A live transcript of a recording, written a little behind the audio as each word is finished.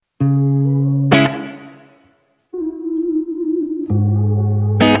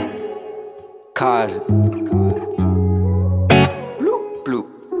Kysaac. Bloop, bloop,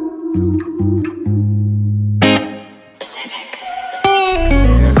 bloop.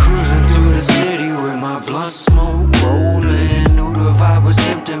 Yeah, cruising through the city with my blunt smoke rolling. Knew the vibe was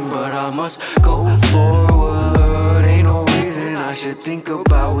tempting, but I must go forward. Ain't no reason I should think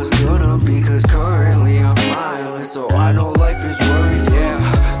about what's gonna be, cause currently I'm smiling, so I know life is worth.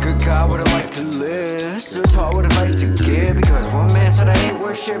 Yeah, good God, what a life to live. Stood tall with advice to give, because one man said I ain't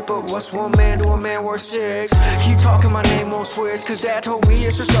worth shit, but what's one man to a man worth six? Keep talking, my name won't switch, cause dad told me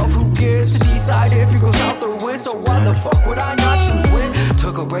it's yourself who gets to decide if you go south or win. So why the fuck would I not choose win?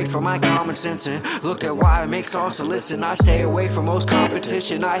 Took a break from my common sense and looked at why I make songs to listen. I stay away from most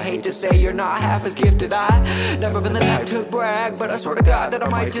competition. I hate to say you're not half as gifted. I never been the type to brag, but I swear to God that I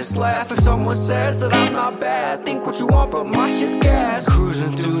might just laugh if someone says that I'm not bad. Think what you want, but my shit's gas.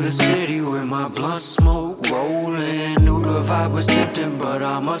 Cruising through the city with my blunt smoke rolling. Knew the vibe was tempting, but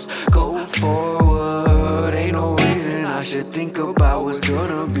I must go forward. Ain't no reason I should think about what's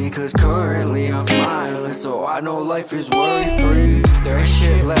gonna be, cause currently I'm smiling, so I know life is worry-free. There ain't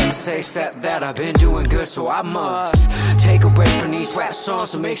shit left to say except that I've been doing good, so I must take a break from these rap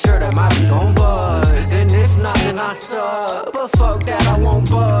songs to make sure that my beat gon' buzz. And if not, then I suck, but fuck that, I won't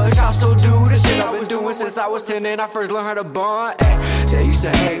budge. I'll still do the shit I've been doing since I was 10 and I first learned how to bunt. They used to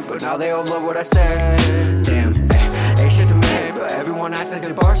hate, but now they all love what I say. Damn, ain't shit to me, but everyone acts like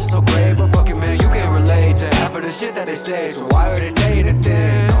their bars are so great. But fuck it, man, you can't relate to half of the shit that they say, so why are they saying it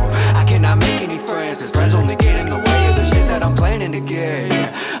then? No, I cannot make any friends, cause friends only get in the way of the shit that I'm planning to get.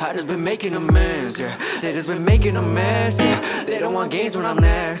 Yeah, I just been making amends, yeah, they just been making a mess, yeah. They don't want games when I'm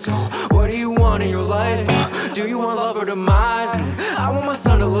next, so what do you want in your life? Do you want love or demise? I want my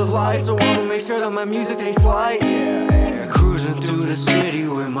son to live life, so I'ma make sure that my music takes flight. Yeah, cruising through the city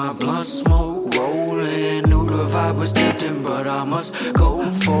with my blunt smoke rolling. Knew the vibe was tempting, but I must go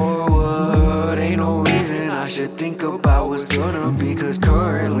forward. Ain't no reason I should think about what's gonna be, cause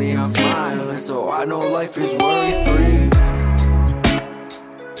currently I'm smiling, so I know life is worry-free.